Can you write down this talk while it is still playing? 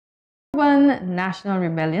Cuban National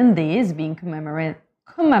Rebellion Day is being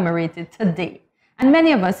commemorated today. And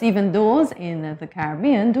many of us, even those in the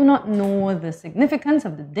Caribbean, do not know the significance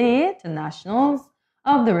of the day to nationals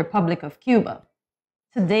of the Republic of Cuba.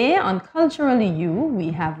 Today on Culturally You,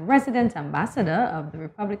 we have resident ambassador of the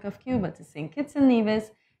Republic of Cuba to St. Kitts and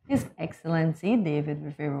Nevis, His Excellency David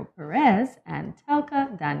Rivero Perez, and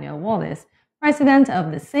Telca Daniel-Wallace, President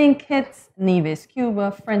of the St. Kitts Nevis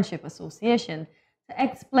Cuba Friendship Association, to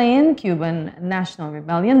explain Cuban National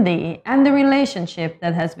Rebellion Day and the relationship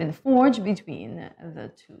that has been forged between the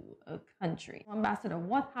two countries. Ambassador,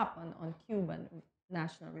 what happened on Cuban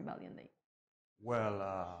National Rebellion Day?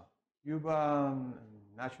 Well, Cuban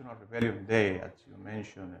National Rebellion Day, as you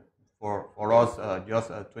mentioned, for us,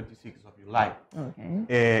 just 26th of July,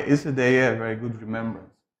 is a day of very good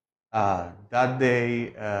remembrance. That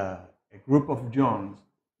day, a group of Jones,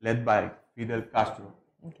 led by Fidel Castro,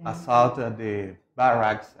 assaulted the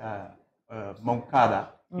barracks Moncada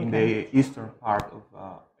in the eastern part of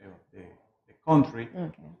the country,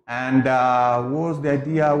 and the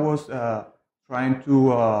idea was trying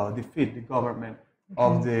to defeat the government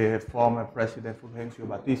of the former president Fulgencio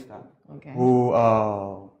Batista, who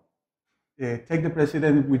take the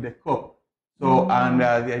president with the coup. So, and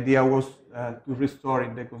the idea was to restore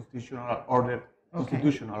the constitutional order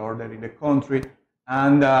in the country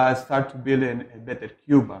and start to build a better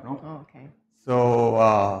Cuba. No?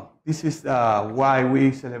 So this is why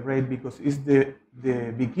we celebrate, because it's the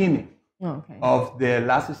beginning of the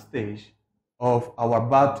last stage of our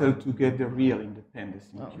battle to get the real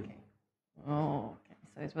independence in Cuba. So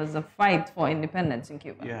it was a fight for independence in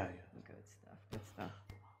Cuba. Yeah. Good stuff.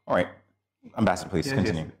 All right. Ambassador, please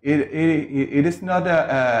continue. Yes. It is not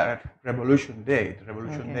a Revolution Day. The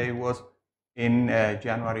Revolution Day was in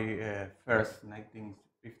January 1st,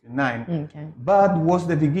 1959, but was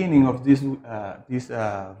the beginning of this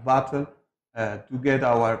battle to get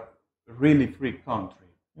our really free country.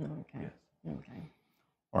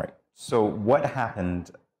 All right. So what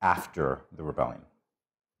happened after the rebellion?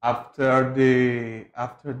 After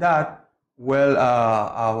that, well,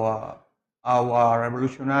 our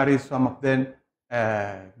revolutionaries, some of them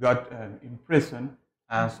got in prison,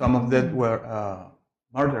 and some of them were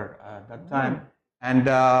murdered at that time. And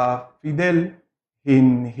Fidel,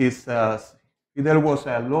 Fidel was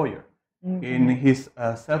a lawyer. In his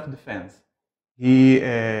self-defense, he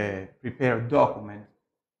prepared a document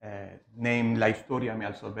named La Historia me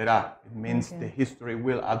absolverá. It means the history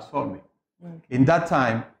will absolve me. In that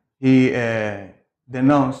time, he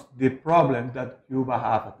denounced the problems that Cuba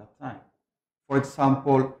had at that time. For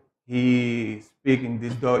example, he speaks in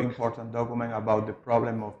this important document about the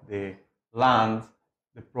problem of the land,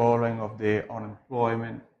 the problem of the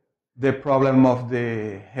unemployment, the problem of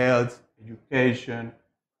the health, education,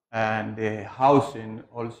 and the housing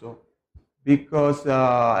also. Because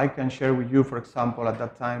I can share with you, for example, at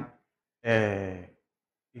that time, in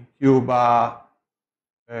Cuba,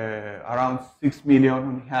 around 6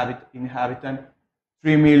 million inhabitants,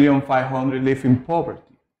 3,500,000 live in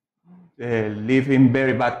poverty. They live in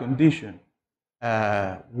very bad condition.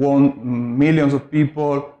 Millions of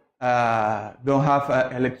people don't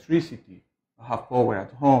have electricity, don't have power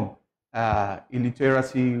at home.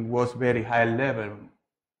 Illiteracy was very high level,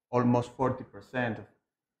 almost 40%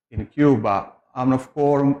 in Cuba. And of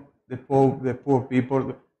course, the poor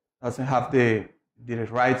people doesn't have the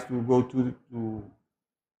rights to go to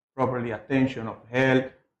properly attention of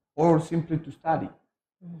health or simply to study.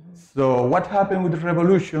 So what happened with the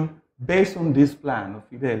revolution, based on this plan of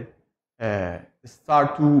Fidel,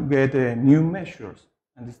 start to get new measures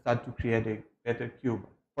and start to create a better Cuba.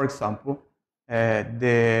 For example,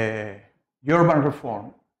 the urban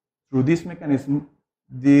reform. Through this mechanism,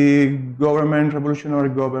 the government, revolutionary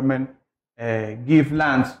government, give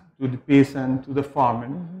lands to the peasant, to the farmer,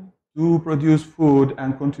 to produce food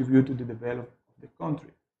and contribute to the development of the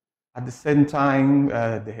country. At the same time,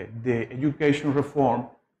 the education reform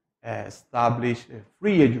established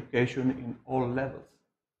free education in all levels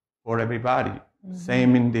for everybody.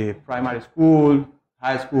 Same in the primary school,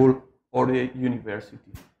 high school, or the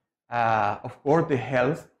university. Of course, free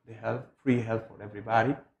health for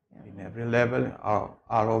everybody in every level,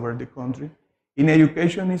 all over the country. In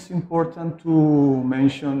education, it's important to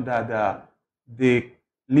mention that the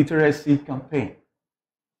literacy campaign.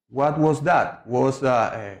 What was that? Was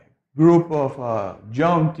a group of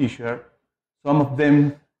young teachers, some of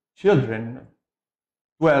them children,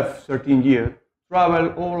 12, 13 years,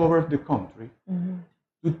 travel all over the country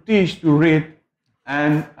to teach, to read,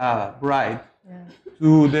 and write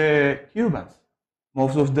to the Cubans.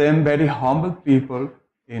 Most of them very humble people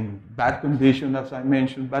in bad conditions, as I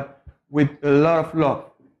mentioned, but with a lot of love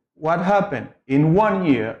what happened? In 1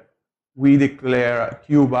 year, we declare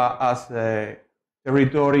Cuba as a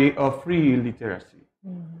territory of free literacy.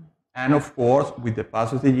 And of course, with the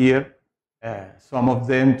pass of the year, some of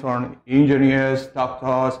them turned engineers,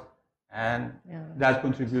 doctors, and that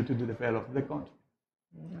contributed to develop the country.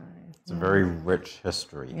 It's a very rich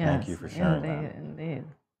history. Yes, Thank you for sharing that. Indeed.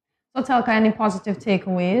 So, Telca, any positive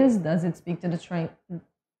takeaways? Does it speak to the strength?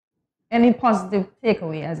 Any positive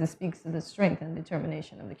takeaway as it speaks to the strength and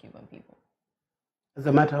determination of the Cuban people? As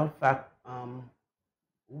a matter of fact,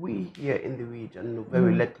 we here in the region know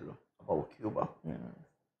very little about Cuba.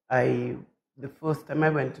 The first time I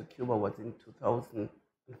went to Cuba was in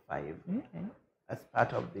 2005 as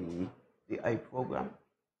part of the I program,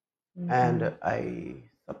 and I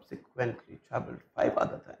subsequently traveled 5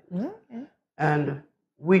 other times. And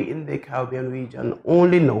we in the Caribbean region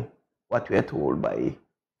only know what we are told by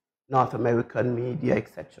North American media,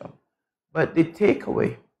 etc. But the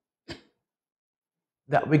takeaway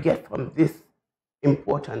that we get from this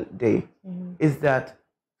important day is that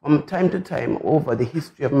from time to time over the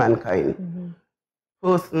history of mankind,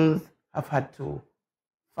 persons have had to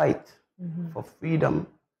fight for freedom,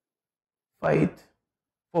 fight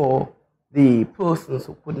for the persons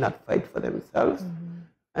who could not fight for themselves.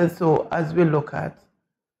 And so as we look at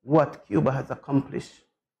what Cuba has accomplished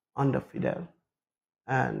under Fidel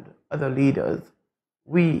and other leaders,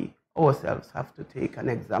 we ourselves have to take an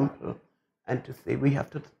example and to say we have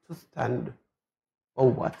to stand for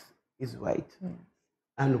what is right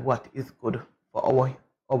and what is good for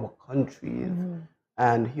our countries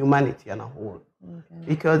and humanity as a whole.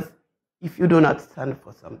 Because if you do not stand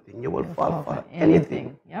for something, you will fall for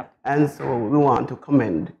anything. And so we want to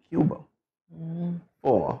commend Cuba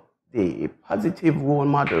for the positive role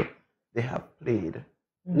model they have played,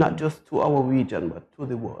 not just to our region, but to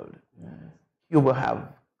the world. Cuba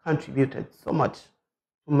have contributed so much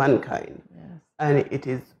to mankind, and it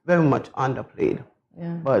is very much underplayed.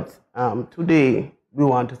 But today, we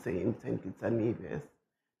want to say in St. Kitts and Nevis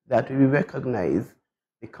that we recognize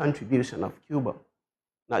the contribution of Cuba,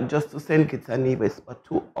 not just to St. Kitts and Nevis, but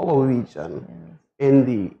to our region in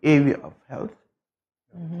the area of health,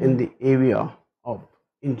 in the area of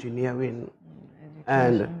engineering,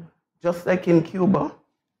 and just like in Cuba,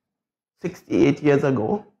 68 years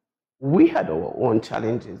ago, we had our own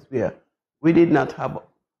challenges where we did not have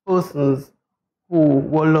persons who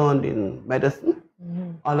were learned in medicine.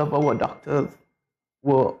 All of our doctors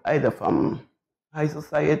were either from high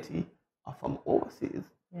society or from overseas.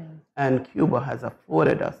 And Cuba has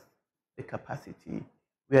afforded us the capacity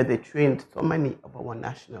where they trained so many of our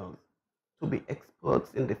nationals to be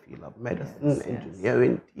experts in the field of medicine,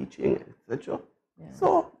 engineering, teaching, etc.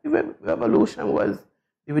 So the revolution was,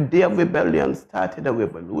 the day of rebellion started a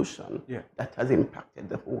revolution that has impacted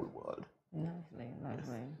the whole world.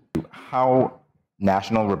 How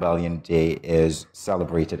National Rebellion Day is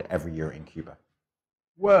celebrated every year in Cuba?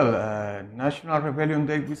 Well, National Rebellion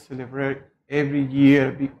Day we celebrate every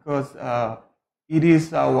year because it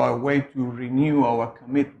is our way to renew our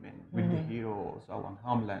commitment with the heroes, our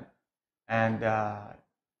homeland, and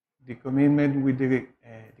the commitment with the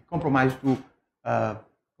compromise to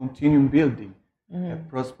continue building a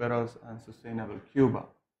prosperous and sustainable Cuba.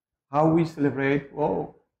 How we celebrate?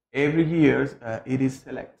 Well, every year it is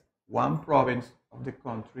select one province of the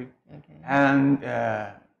country, and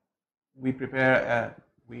we prepare,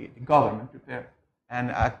 the government prepare an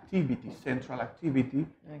activity, central activity,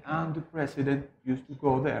 and the president used to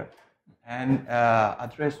go there and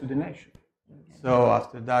address to the nation. So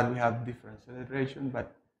after that we have different celebrations,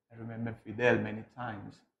 but I remember Fidel many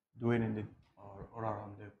times doing in the or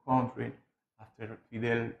around the country. After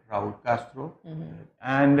Fidel, Raúl Castro,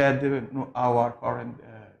 and our current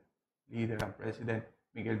leader and president,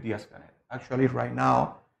 Miguel Díaz-Canel. Actually, right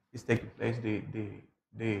now, is taking place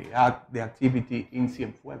the activity in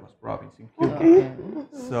Cienfuegos province in Cuba.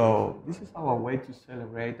 So this is our way to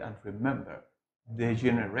celebrate and remember the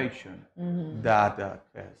generation that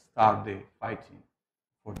started fighting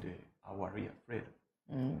for our real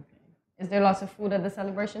freedom. Is there lots of food at the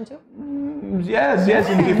celebration too? Yes,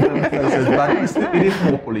 in different places, but it is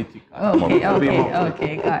more political.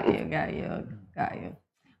 Okay, got you.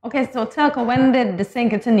 Okay, so Telca, when did the St.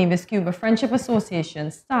 Kitts and Nevis Cuba Friendship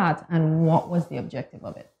Association start, and what was the objective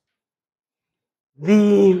of it?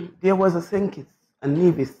 There was a St. Kitts and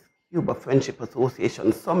Nevis Cuba Friendship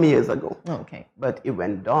Association some years ago, but it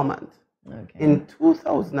went dormant. In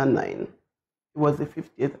 2009, it was the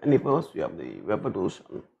 50th anniversary of the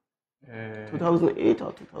revolution. 2008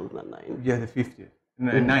 or 2009? Yeah, the 50th.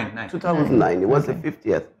 2009. 2009. It was the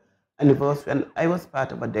 50th anniversary, and I was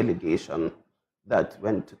part of a delegation that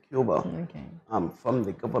went to Cuba from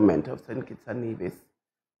the government of St. Kitts and Nevis.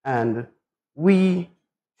 And we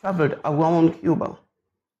traveled around Cuba,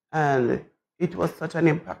 and it was such an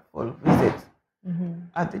impactful visit.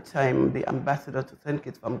 At the time, the ambassador to St.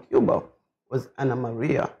 Kitts from Cuba was Anna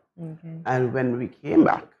Maria. And when we came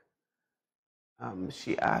back,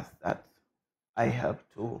 she asked that I help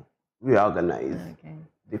to reorganize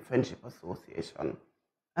the Friendship Association.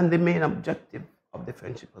 And the main objective of the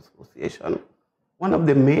Friendship Association, one of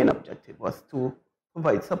the main objectives was to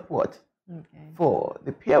provide support for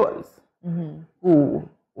the parents who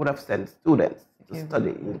would have sent students to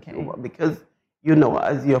study in Cuba. Because, you know,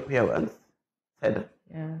 as your parents said,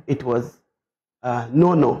 it was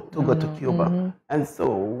no to go to Cuba. And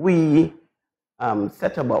so we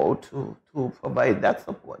set about to provide that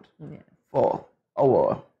support for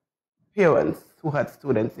our parents who had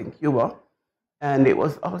students in Cuba. And it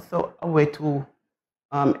was also a way to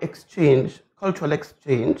exchange, cultural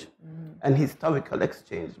exchange and historical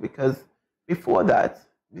exchange, because before that,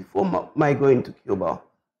 before my going to Cuba,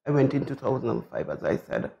 I went in 2005, as I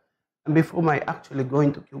said, and before my actually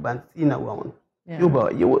going to Cuba and seeing around Cuba,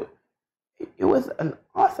 it was an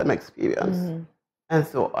awesome experience. And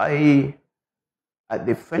so at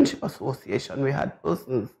the Friendship Association, we had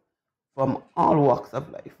persons from all walks of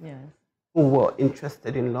life who were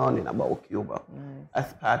interested in learning about Cuba.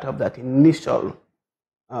 As part of that initial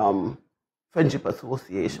Friendship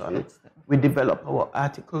Association, we developed our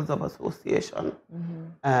articles of association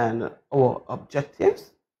and our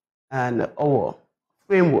objectives and our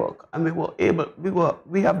framework, and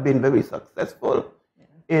we have been very successful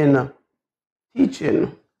in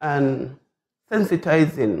teaching and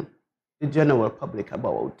sensitizing the general public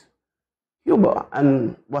about Cuba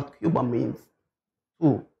and what Cuba means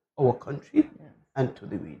to our country and to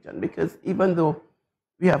the region. Because even though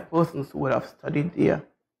we have persons who would have studied there,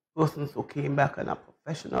 persons who came back and are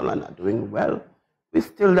professional and are doing well, we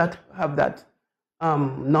still have that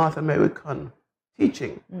North American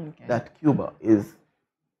teaching that Cuba is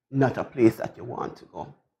not a place that you want to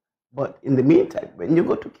go. But in the meantime, when you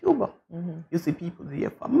go to Cuba, you see people there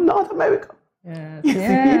from North America. You see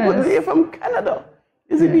people there from Canada.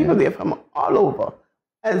 You see people there from all over.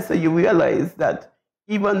 And so you realize that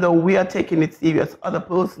even though we are taking it serious, other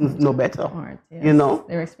persons know better. You know?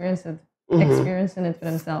 They're experiencing it for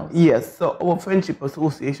themselves. Yes. So our Friendship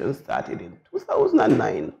Association started in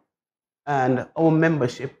 2009. And our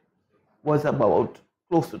membership was about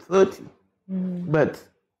close to 30. But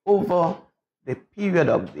over the period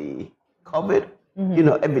of the COVID, you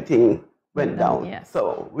know, everything went down.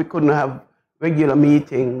 So we couldn't have regular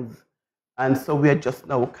meetings. And so we are just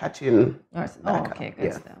now catching back up.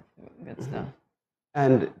 Good stuff. Good stuff.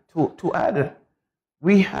 And to add,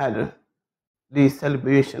 we had the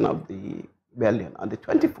celebration of the rebellion on the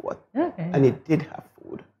 24th. And it did have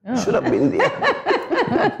food. Should have been there.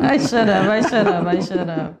 I should have.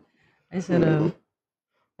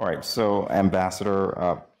 All right, so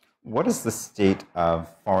Ambassador, what is the state of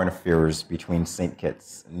foreign affairs between St.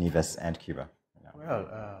 Kitts, Nevis, and Cuba? Well,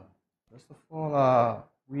 first of all,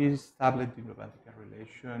 we established diplomatic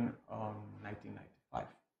relation on 1995,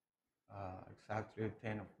 exactly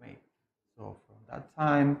 10 of May. So from that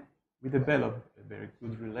time, we developed a very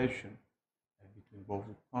good relation between both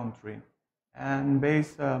countries, and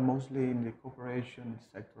based mostly in the cooperation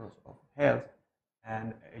sectors of health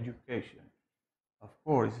and education. Of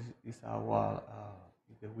course, it's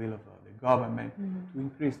the will of the government to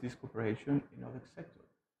increase this cooperation in other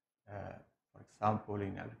sectors. For example,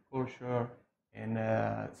 in agriculture, in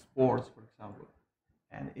sports, for example.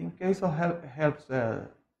 And in case of health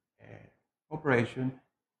cooperation,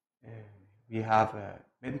 we have a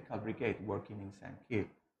medical brigade working in St.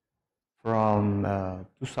 Kitts from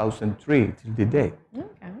 2003 till the date.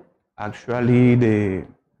 Actually, the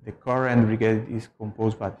current brigade is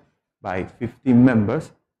composed by 15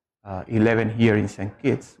 members, 11 here in St.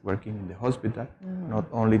 Kitts, working in the hospital, not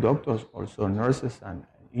only doctors, also nurses and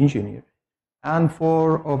engineers, and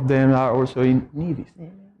 4 of them are also in Nevis.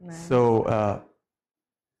 So,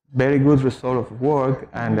 very good result of work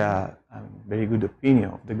and very good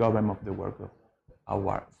opinion of the government of the work of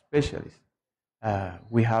our specialists.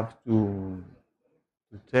 We have to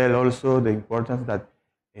tell also the importance that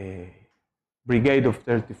a brigade of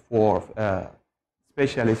 34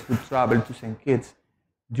 specialists who traveled to St. Kitts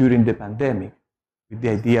during the pandemic with the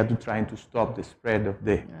idea to trying to stop the spread of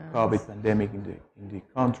the COVID pandemic in the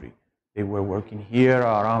country. They were working here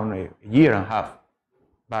around a year and a half,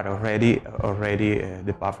 but already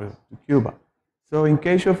departed to Cuba. So in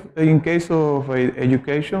case of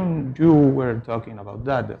education, you were talking about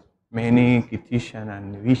that. Many Kittitian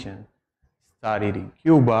and Nevisians studied in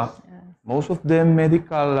Cuba. Yes. Most of them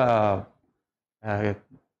medical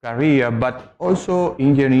career, but also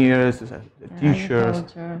engineers, teachers.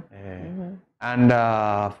 Agriculture. And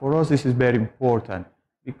for us, this is very important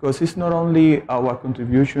because it's not only our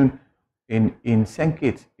contribution in St.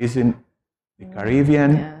 Kitts, it's in the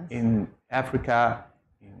Caribbean, Yes. in Africa.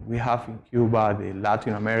 We have in Cuba the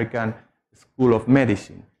Latin American School of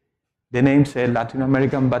Medicine. The name said Latin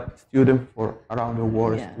American, but students for around the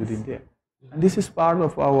world Yes. studying there. And this is part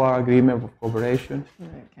of our agreement of cooperation.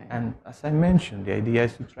 Okay. And as I mentioned, the idea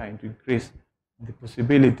is to try to increase the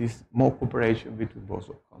possibilities, more cooperation between both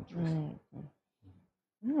countries.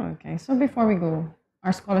 Okay, so before we go,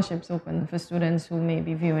 are scholarships open for students who may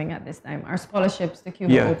be viewing at this time? Are scholarships to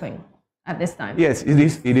Cuba open at this time? Yes,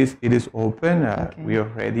 it is open. Okay. We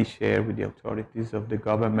already shared with the authorities of the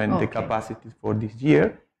government the Okay. capacities for this year.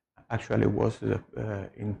 Actually, it was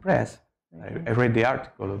in press. I read the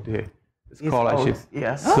article of the scholarship.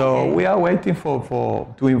 Yes. So Okay. we are waiting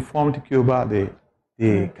to inform to Cuba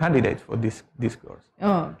the candidates for this course.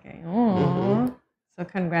 Okay. So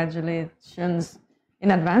congratulations in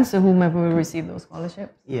advance to whomever will receive those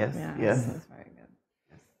scholarships. Yes. Yes, Yes. that's very good.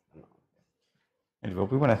 And well,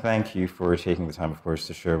 we want to thank you for taking the time, of course,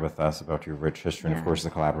 to share with us about your rich history and, of course, the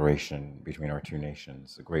collaboration between our two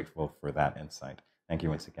nations. Grateful for that insight. Thank you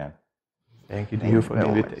once again. Thank you to you for the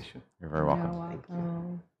very much. invitation. You're very You're welcome.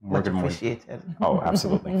 welcome. More Much good morning. appreciated. Oh,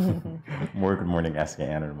 absolutely. More Good Morning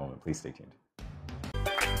SKN in a moment. Please stay tuned.